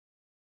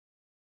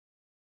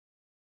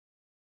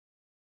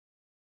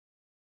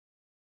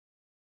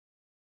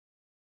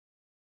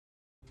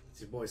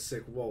It's your boy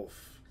Sick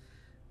Wolf.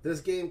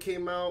 This game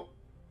came out.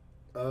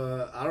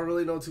 I don't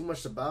really know too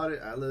much about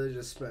it. I literally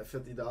just spent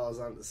 $50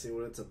 on it to see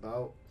what it's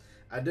about.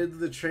 I did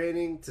the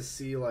training to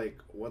see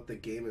like what the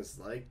game is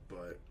like,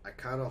 but I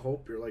kind of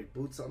hope you're like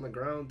boots on the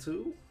ground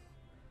too.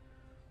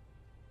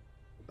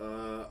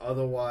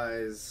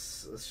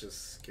 Otherwise, let's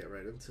just get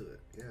right into it.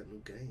 Yeah,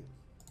 new game.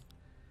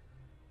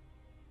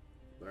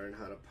 Learn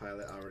how to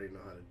pilot. I already know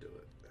how to do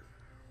it.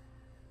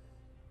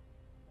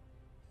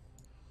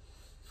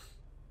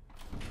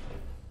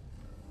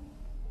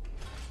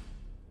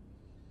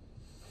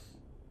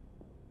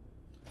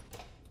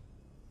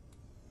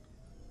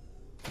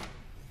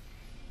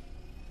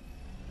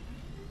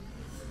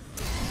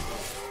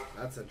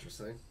 That's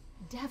interesting.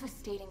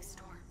 Devastating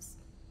storms.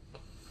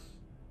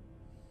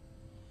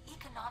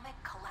 Economic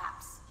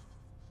collapse.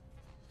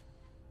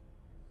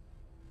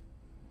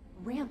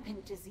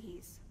 Rampant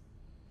disease.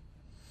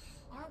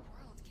 Our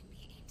world can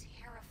be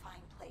a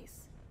terrifying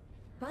place,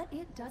 but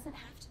it doesn't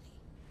have to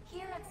be.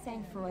 Here at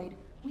Sangfroid,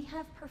 we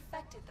have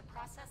perfected the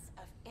process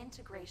of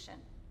integration.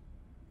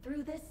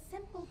 Through this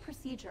simple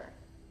procedure,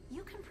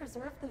 you can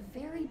preserve the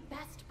very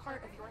best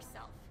part of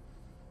yourself.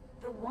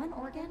 The one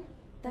organ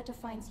that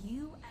defines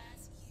you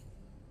as you,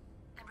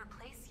 and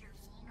replace your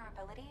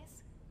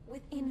vulnerabilities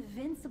with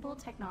invincible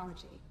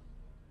technology.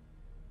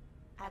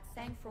 At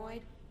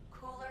Sangfroid,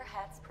 cooler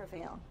heads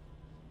prevail.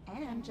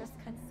 And just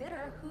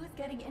consider who's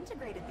getting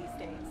integrated these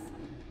days.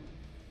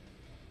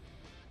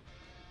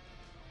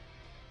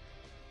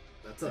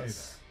 That's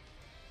us.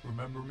 Hey,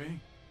 remember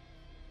me?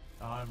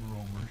 I'm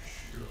Romer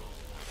Show.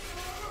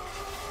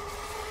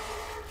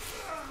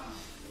 Oh,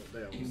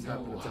 damn, You what's know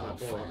happening to my how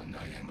boy? fond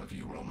I am of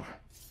you, Romer,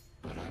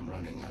 but I'm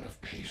running out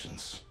of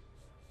patience.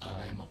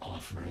 I'm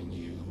offering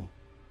you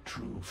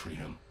true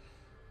freedom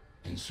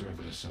in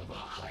service of a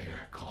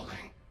higher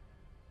calling.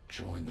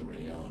 Join the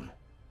Rayon.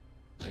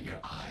 Let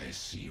your eyes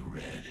see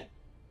red.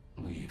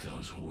 Leave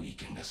those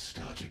weak and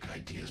nostalgic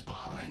ideas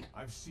behind.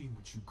 I've seen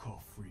what you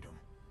call freedom.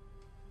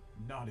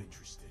 Not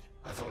interested.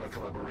 I thought a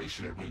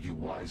collaboration had made you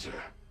wiser.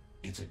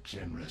 It's a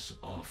generous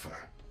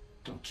offer.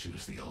 Don't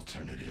choose the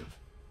alternative.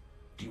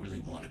 Do you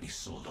really want to be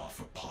sold off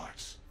for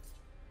parts?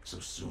 So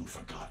soon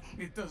forgotten.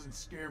 It doesn't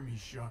scare me,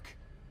 Shuck.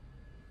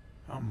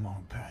 I'm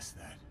long past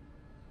that.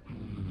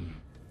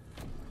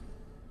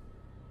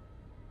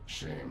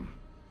 Shame.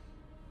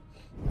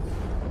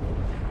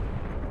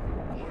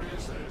 What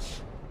is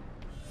this?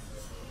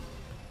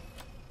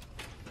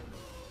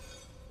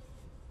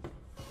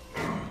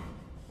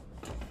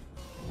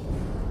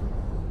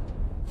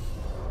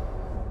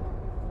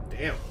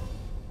 Damn.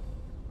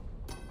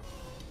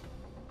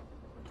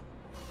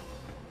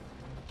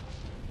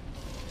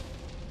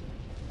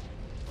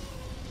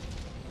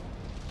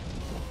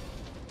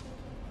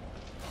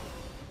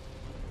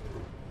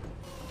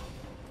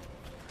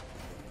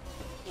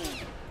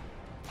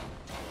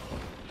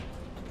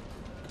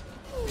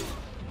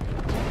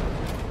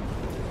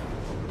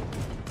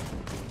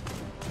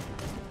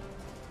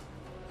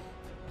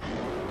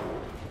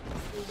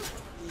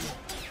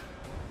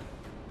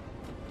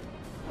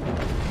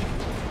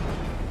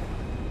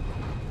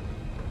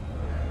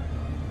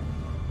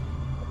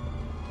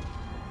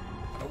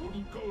 I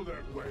wouldn't go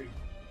that way.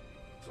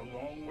 It's a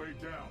long way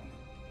down.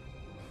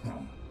 Huh.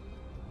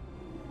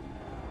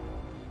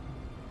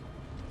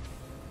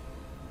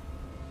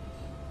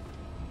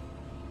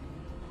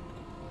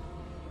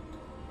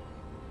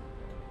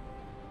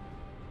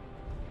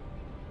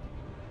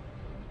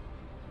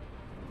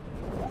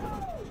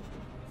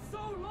 So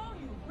long,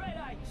 you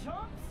red-eyed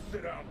chumps!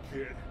 Sit down,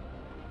 kid.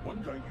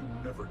 One guy you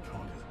never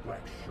taunt is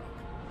Black Shuck.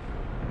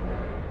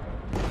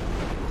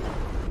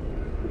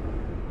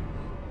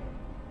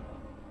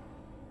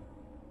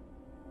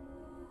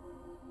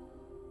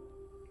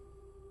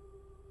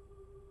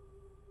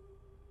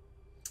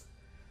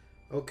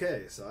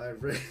 Okay, so I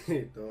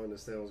really don't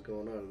understand what's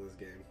going on in this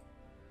game.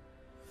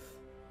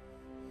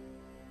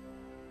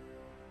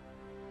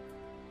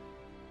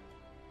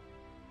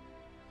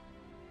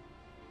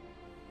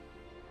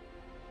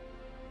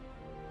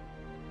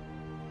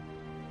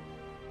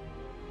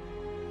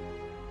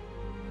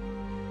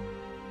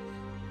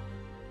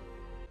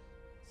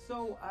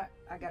 So,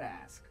 I gotta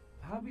ask,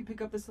 how'd we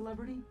pick up the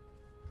celebrity?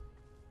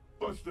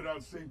 Busted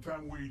out same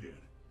time we did.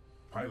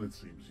 Pilot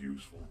seems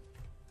useful.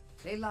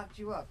 They locked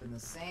you up in the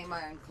same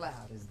iron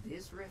cloud as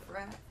this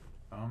riffraff?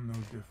 I'm no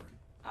different.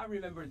 I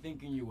remember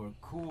thinking you were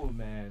cool,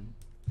 man.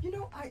 You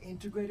know, I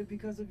integrated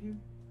because of you.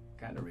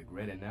 Kinda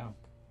regret it now.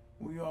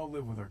 We all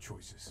live with our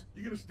choices.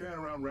 You gonna stand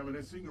around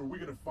reminiscing, or we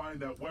gonna find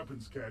that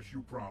weapons cache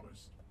you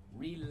promised?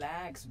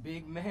 Relax,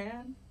 big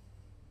man.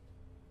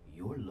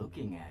 You're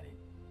looking at it.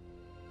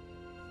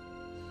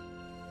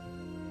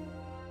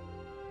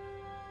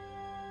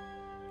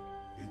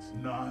 It's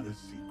not a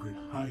secret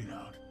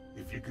hideout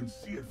if you can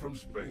see it from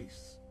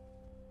space.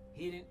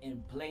 Hidden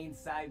in plain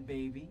sight,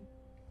 baby.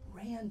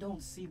 Rayan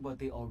don't see what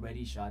they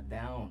already shot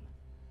down.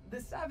 The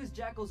Savage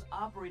Jackals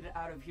operated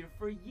out of here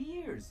for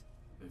years,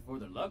 before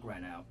their luck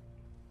ran out.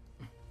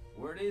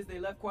 Word is they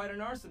left quite an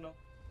arsenal.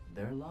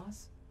 Their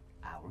loss?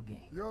 our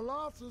game. Your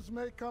losses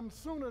may come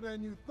sooner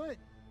than you think.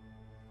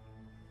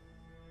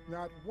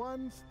 Not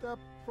one step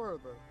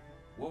further.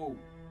 Whoa.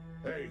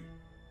 Hey,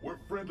 we're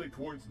friendly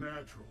towards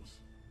naturals,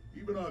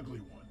 even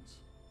ugly ones.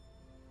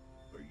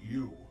 But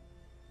you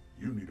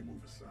need to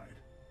move aside.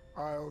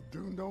 I'll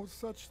do no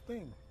such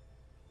thing.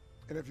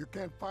 And if you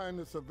can't find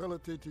the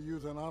civility to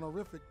use an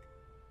honorific,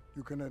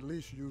 you can at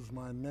least use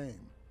my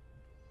name.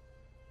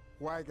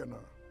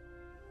 Wagoner.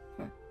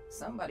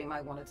 Somebody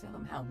might want to tell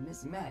him how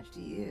mismatched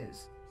he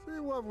is. See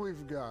what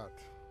we've got.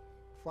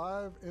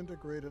 5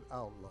 integrated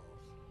outlaws.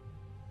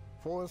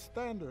 4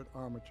 standard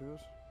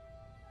armatures.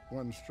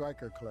 1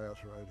 striker class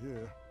right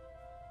here.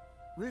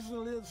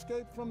 Recently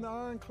escaped from the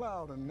Iron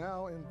Cloud and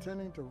now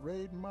intending to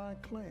raid my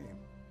claim.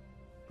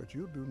 But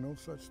you'll do no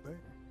such thing.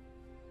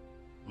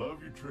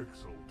 Love your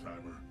tricks,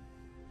 old-timer,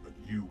 but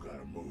you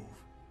gotta move.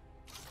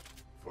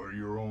 For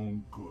your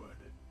own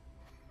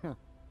good.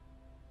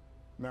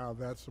 Now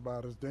that's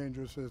about as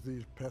dangerous as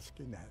these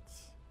pesky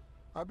gnats.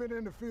 I've been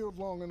in the field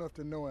long enough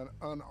to know an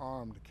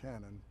unarmed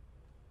cannon.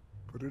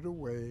 Put it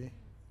away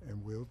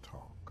and we'll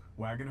talk.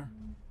 Wagoner?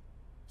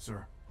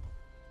 Sir.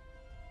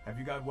 Have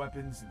you got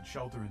weapons and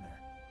shelter in there?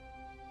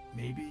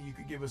 Maybe you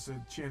could give us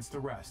a chance to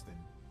rest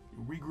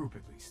and regroup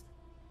at least.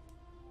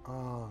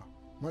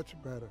 Much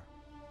better.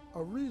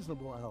 A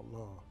reasonable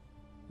outlaw.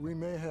 We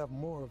may have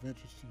more of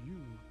interest to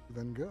you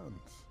than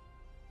guns.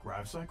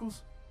 Grav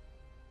cycles?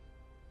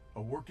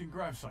 A working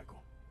grav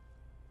cycle.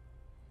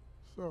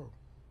 So,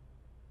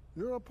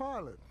 you're a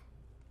pilot.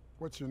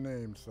 What's your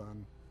name,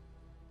 son?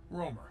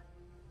 Romer.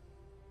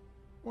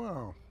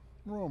 Well,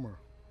 Romer,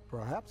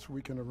 perhaps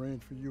we can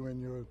arrange for you and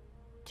your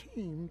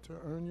team to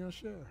earn your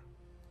share.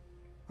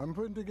 I'm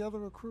putting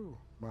together a crew.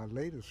 My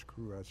latest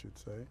crew, I should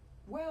say.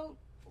 Well,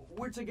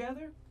 we're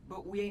together,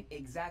 but we ain't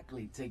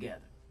exactly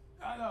together.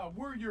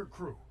 We're your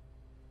crew,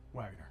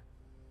 Wagoner.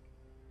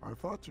 I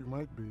thought you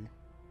might be.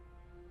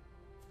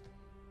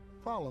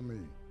 Follow me.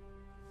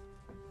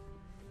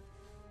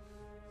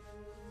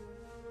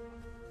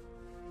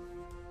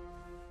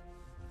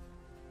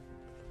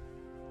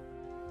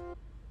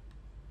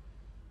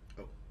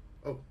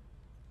 Oh.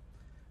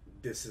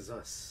 This is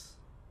us.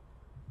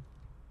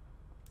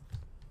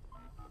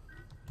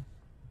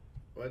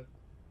 What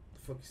the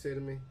fuck you say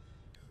to me?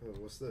 Oh,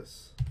 what's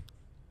this?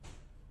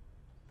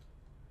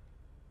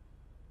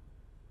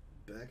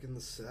 Back in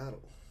the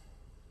saddle.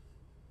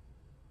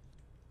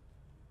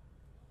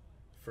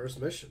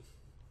 First mission.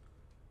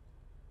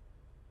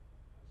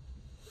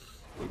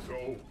 Looks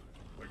old,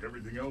 like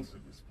everything else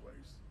in this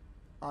place.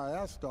 I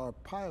asked our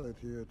pilot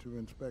here to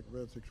inspect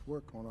Rezzik's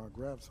work on our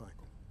grav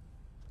cycle.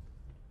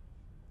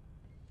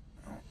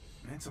 Oh,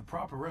 it's a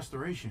proper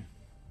restoration.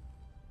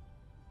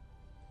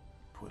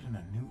 Put in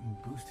a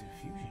Newton-boosted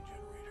fusion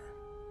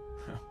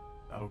generator.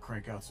 That'll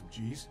crank out some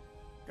G's.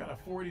 Got a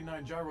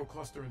 489 gyro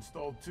cluster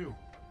installed too.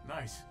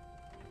 Nice.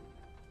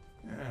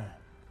 Yeah,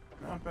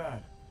 not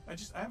bad. I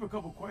have a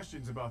couple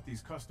questions about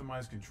these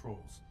customized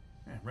controls.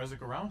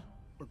 Rezzik around?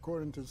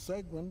 According to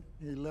Seguin,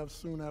 he left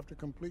soon after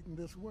completing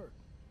this work.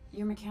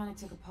 Your mechanic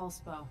took a pulse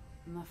bow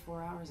and left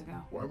 4 hours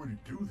ago. Why would he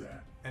do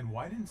that? And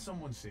why didn't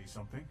someone say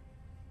something?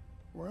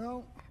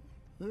 Well,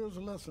 here's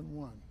lesson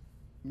 1.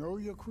 Know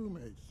your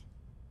crewmates.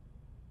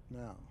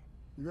 Now,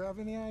 you have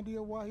any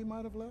idea why he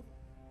might have left?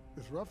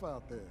 It's rough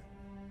out there.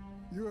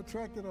 You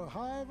attracted a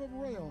hive of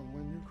rayon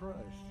when you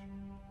crashed.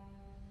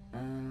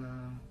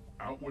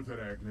 Out with it,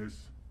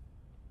 Agnes.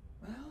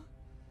 Well,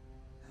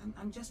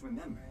 I'm just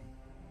remembering.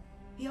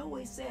 He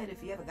always said if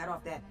he ever got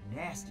off that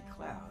nasty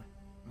cloud,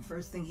 the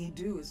first thing he'd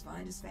do is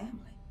find his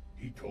family.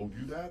 He told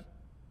you that?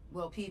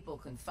 Well, people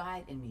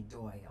confide in me,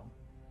 Doyle.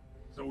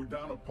 So we're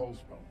down a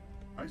postpone.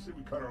 I say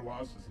we cut our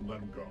losses and let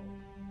him go.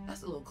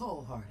 That's a little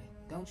cold-hearted,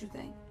 don't you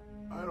think?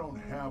 I don't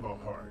have a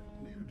heart.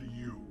 Neither do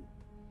you.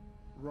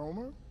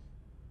 Romer?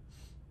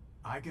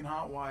 I can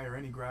hotwire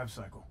any grav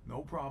cycle,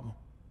 no problem.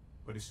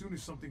 But as soon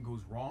as something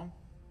goes wrong,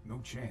 no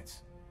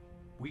chance.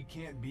 We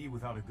can't be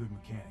without a good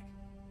mechanic.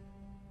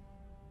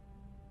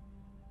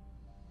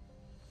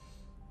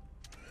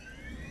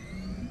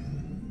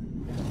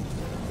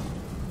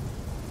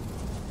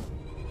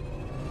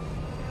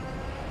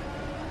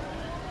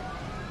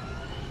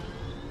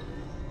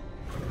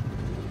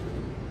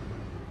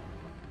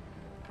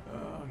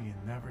 Oh, you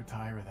never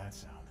tire of that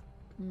sound.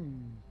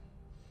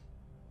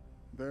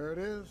 There it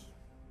is.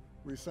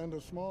 We send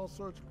a small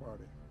search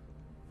party.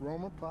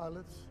 Romer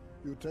pilots,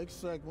 you take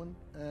Seguin,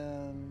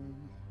 and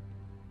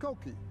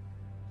Koki.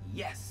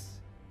 Yes!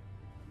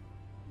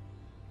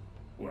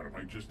 What, am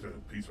I just a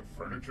piece of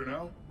furniture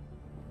now?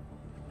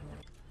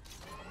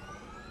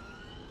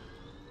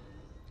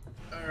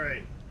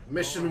 Alright,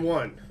 mission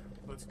 1.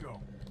 Let's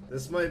go.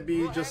 This might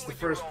be just the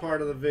first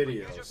part of the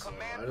video, so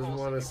I just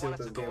want to see what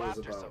this game is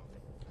about.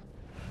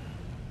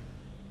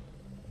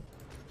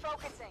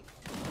 Focusing.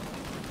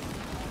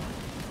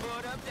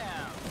 Put them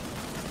down.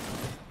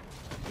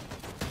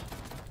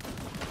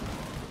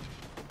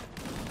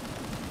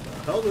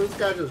 The hell did this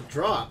guy just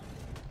drop?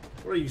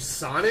 What are you,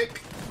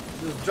 Sonic?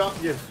 Just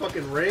dropped your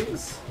fucking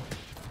rings?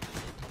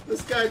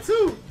 This guy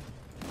too.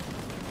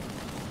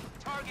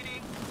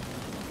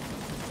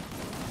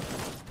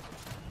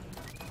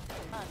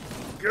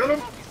 Get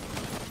him!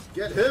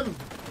 Get him!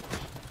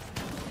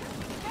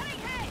 Getting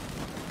hit!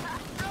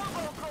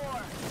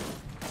 Robocore!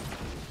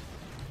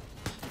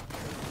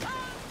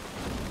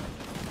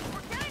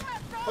 We're getting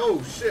messed up!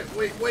 Oh shit,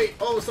 wait.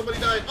 Oh, somebody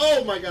died.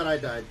 Oh my god, I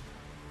died.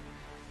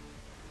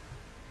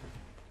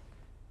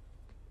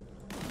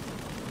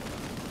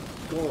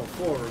 Going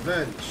for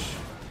revenge.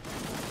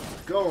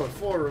 Going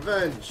for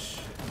revenge.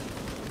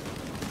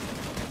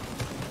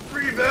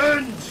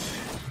 Revenge!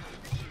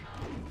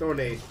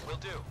 Donate. Will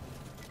do.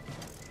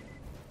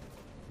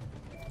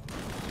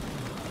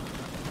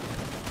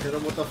 Hit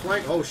him with the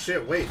flank. Oh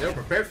shit, wait, they were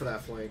prepared for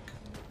that flank.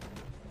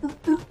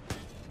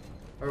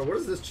 Alright, what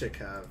does this chick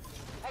have?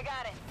 I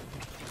got it.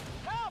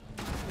 Help!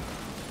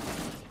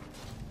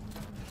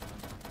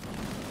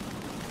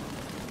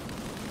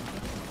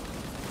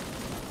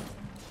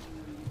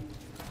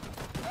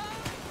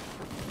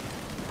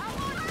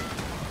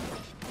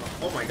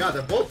 Oh my god,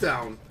 they're both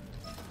down.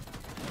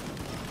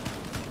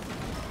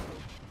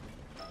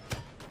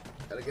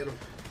 Gotta get him.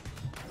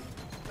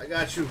 I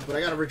got you, but I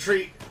gotta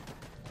retreat.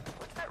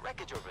 What's that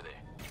wreckage over there?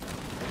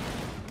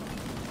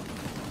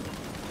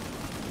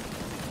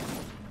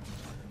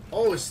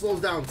 Oh, it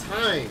slows down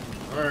time.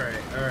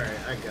 Alright,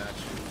 I got you.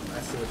 I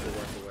see what you're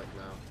working with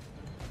now.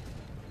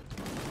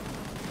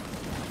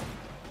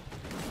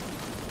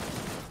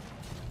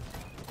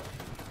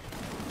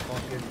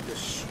 Fucking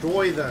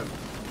destroy them.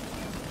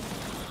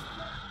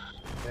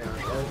 There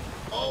I go.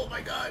 Oh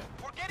my god.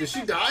 Did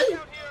she die?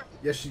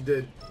 Yes, she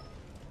did.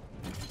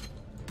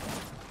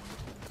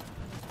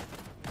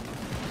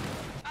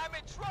 I'm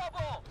in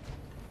trouble!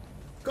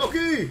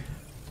 Koki!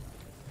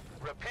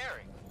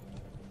 Repairing.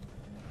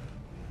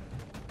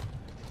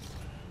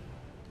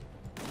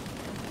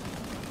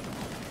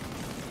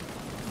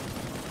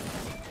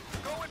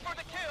 Going for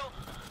the kill!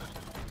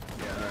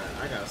 Yeah, alright,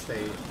 I gotta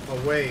stay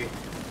away.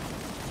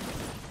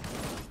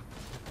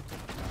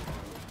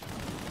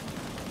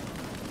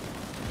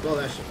 Blow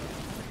that shit up.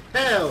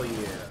 Hell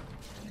yeah!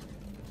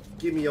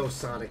 Give me your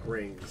sonic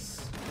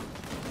rings.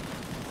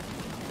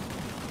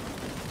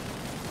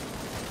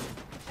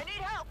 I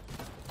need help!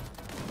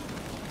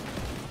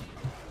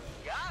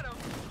 Got him!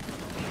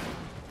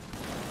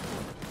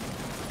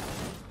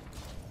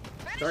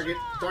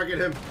 Target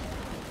him.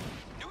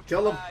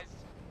 Kill him. Neutralized.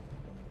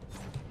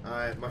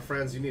 Alright, my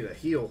friends, you need a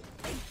heal.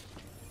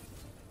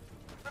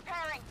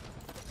 Repairing!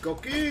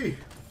 Koki!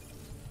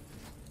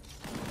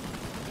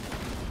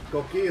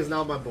 Koki is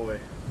now my boy.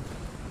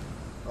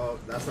 Oh,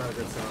 that's not a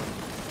good sound.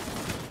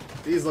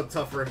 These look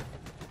tougher.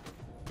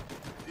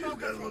 These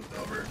guys look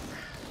tougher.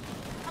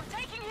 I'm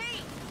taking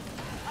heat!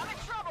 I'm in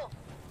trouble!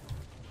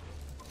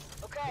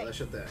 Okay. Well, that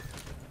shit there.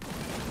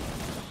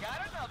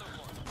 Got another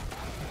one.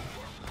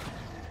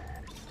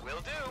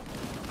 Will do.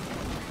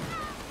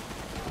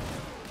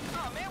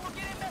 Oh man, we're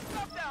getting messed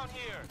up down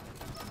here.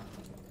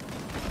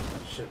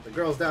 Shit, the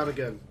girl's down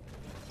again.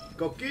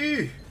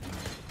 Koki!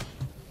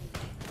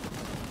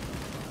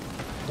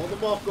 Hold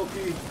them off,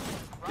 Koki.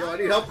 Yo, I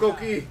need help,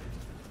 Koki.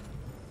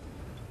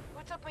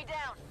 Who took me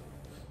down?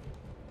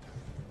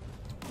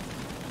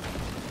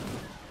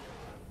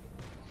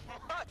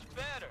 Much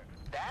better.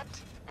 That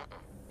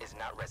is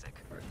not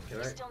Rezek. Alright, can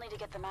We I? still need to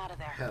get them out of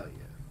there. Hell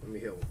yeah. Let me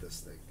heal with this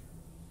thing.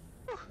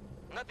 Whew,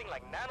 nothing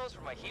like nanos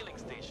from my healing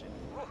station.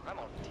 Whew, I'm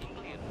all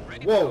tingly and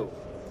ready Whoa! to go.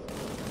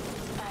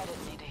 I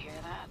didn't need to hear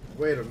that.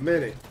 Wait a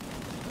minute.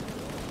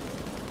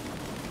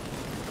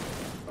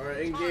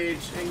 Alright,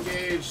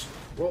 engage.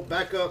 Whoa,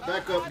 back up,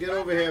 get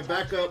over here,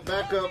 back up.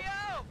 Friendly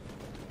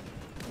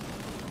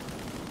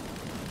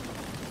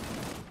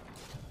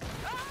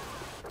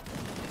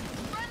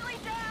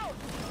down!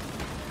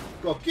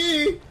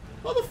 Koki!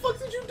 How the fuck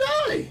did you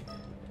die?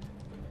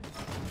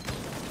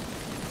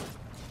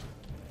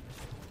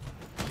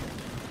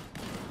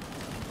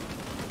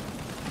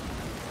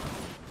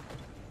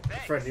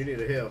 Thanks. Friend, you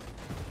need a heal.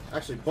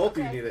 Actually, both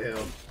of you need a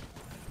heal.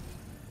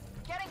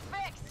 Getting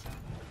fixed!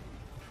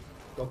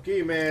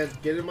 Koki, man,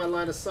 get in my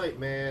line of sight,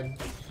 man.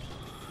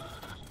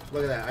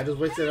 Look at that, I just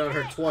wasted it on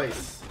her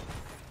twice.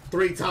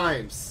 3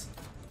 times.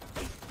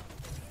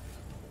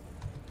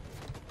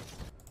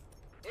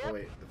 Yep. Oh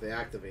wait, if they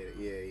activate it,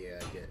 yeah,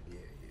 I get, yeah.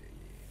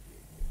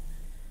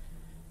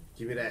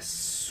 Give me that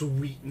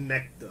sweet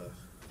nectar.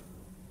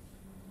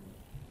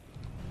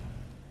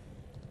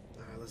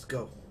 Alright, let's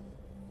go.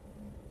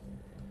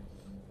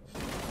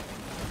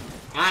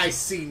 I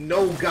see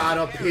no god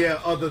up here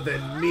other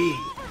than me.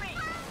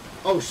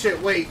 Oh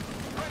shit, wait.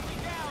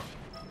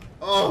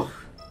 Oh.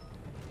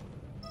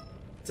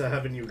 To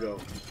heaven you go.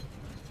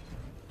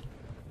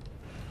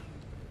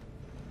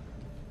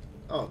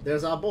 Oh,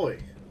 there's our boy.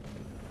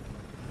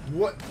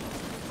 What?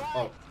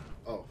 Oh,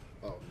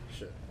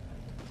 shit.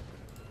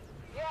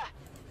 Yeah,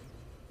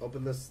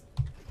 Open this.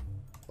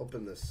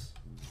 Open this.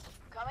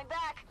 coming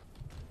back.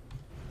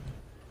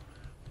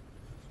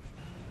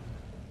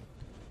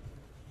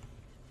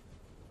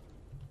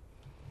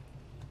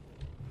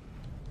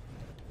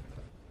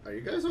 Are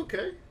you guys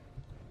okay?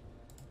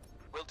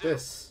 Will do.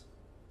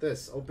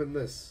 This, open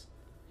this.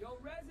 Yo,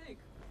 Rezek!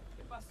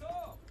 ¿Qué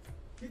pasó?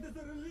 It is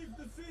a relief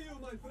to see you,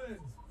 my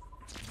friends.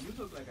 You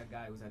look like a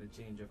guy who's had a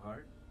change of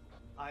heart.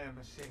 I am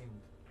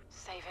ashamed.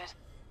 Save it.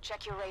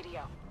 Check your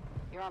radio.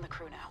 You're on the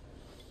crew now.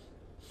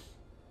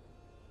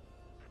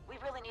 We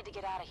really need to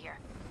get out of here.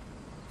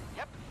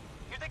 Yep,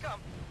 here they come.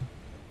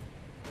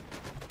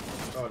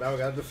 Oh, now we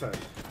gotta defend.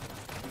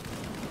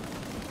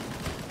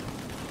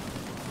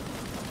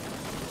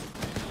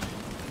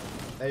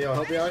 Hey, yo,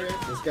 help me out here.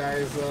 This guy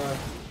is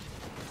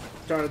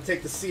trying to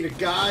take the seat of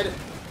God.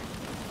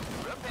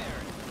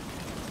 Repaired.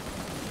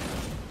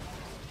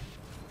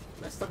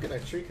 Am I stuck in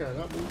that tree? Can I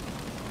not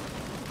move?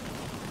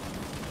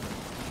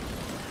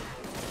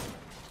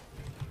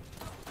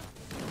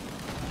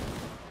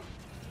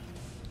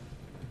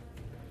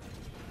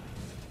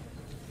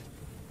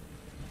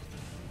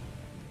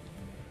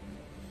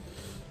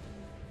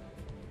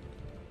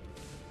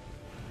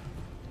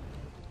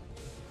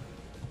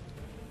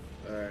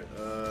 Alright,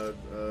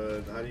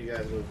 how do you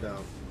guys move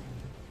down?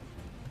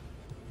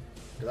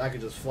 Because I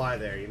could just fly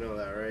there, you know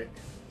that, right?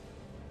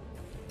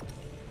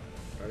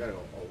 I gotta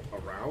go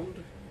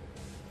around?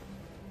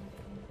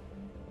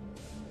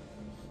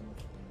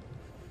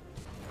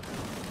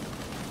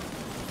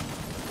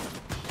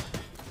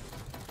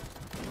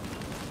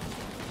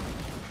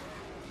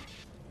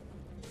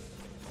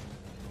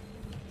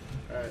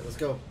 Alright, let's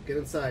go. Get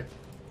inside.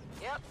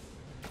 Yep.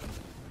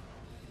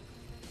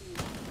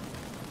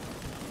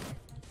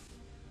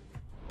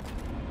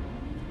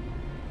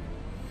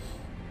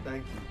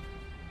 Thank you.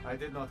 I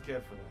did not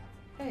care for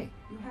that. Hey,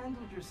 you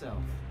handled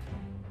yourself.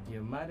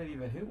 You might have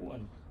even hit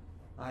one.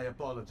 I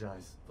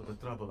apologize for the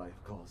trouble I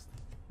have caused.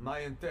 My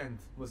intent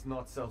was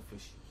not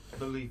selfish.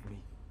 Believe me.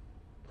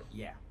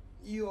 Yeah,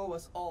 you owe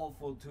us all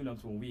full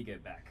tune-ups when we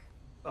get back.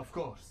 Of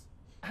course.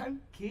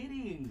 I'm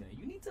kidding.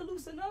 You need to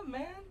loosen up,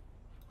 man.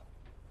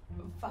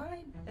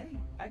 Fine. Hey,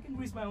 I can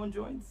grease my own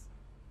joints.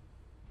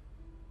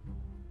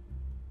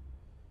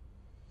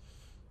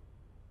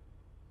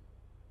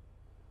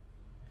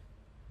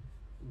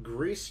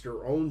 Grease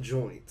your own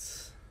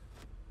joints.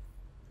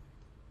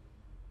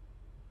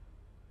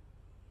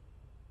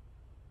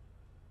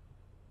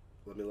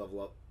 Let me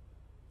level up.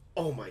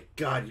 Oh my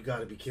god, you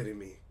gotta be kidding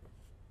me.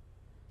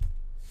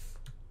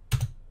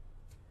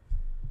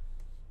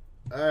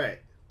 Alright.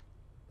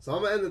 So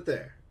I'm gonna end it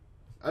there.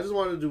 I just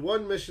wanted to do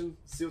one mission,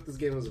 see what this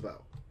game was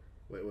about.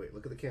 Wait,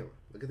 look at the camera.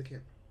 Look at the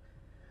camera.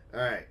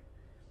 Alright.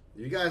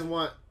 If you guys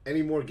want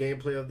any more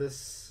gameplay of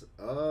this,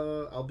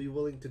 I'll be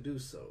willing to do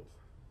so.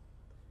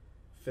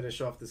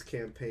 Finish off this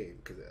campaign,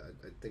 because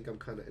I think I'm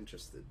kind of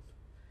interested.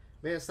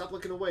 Man, stop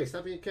looking away.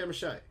 Stop being camera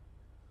shy.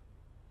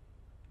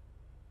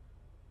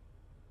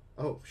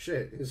 Oh,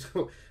 shit.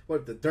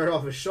 What, the dirt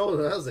off his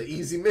shoulder? That was an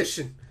easy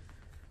mission.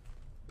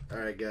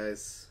 Alright,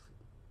 guys.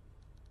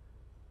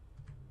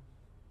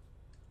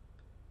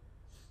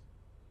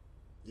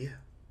 Yeah.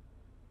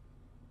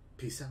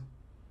 Peace out.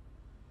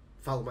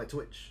 Follow my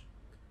Twitch.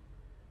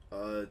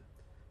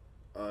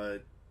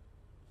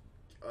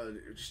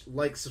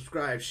 Like,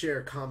 subscribe,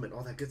 share, comment,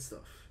 all that good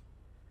stuff.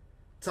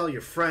 Tell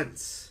your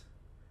friends.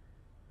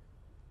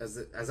 I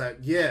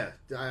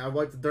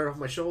wiped the dirt off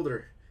my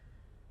shoulder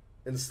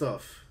and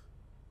stuff.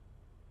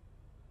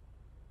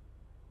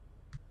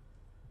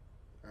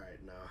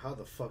 Alright, now how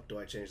the fuck do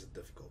I change the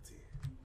difficulty?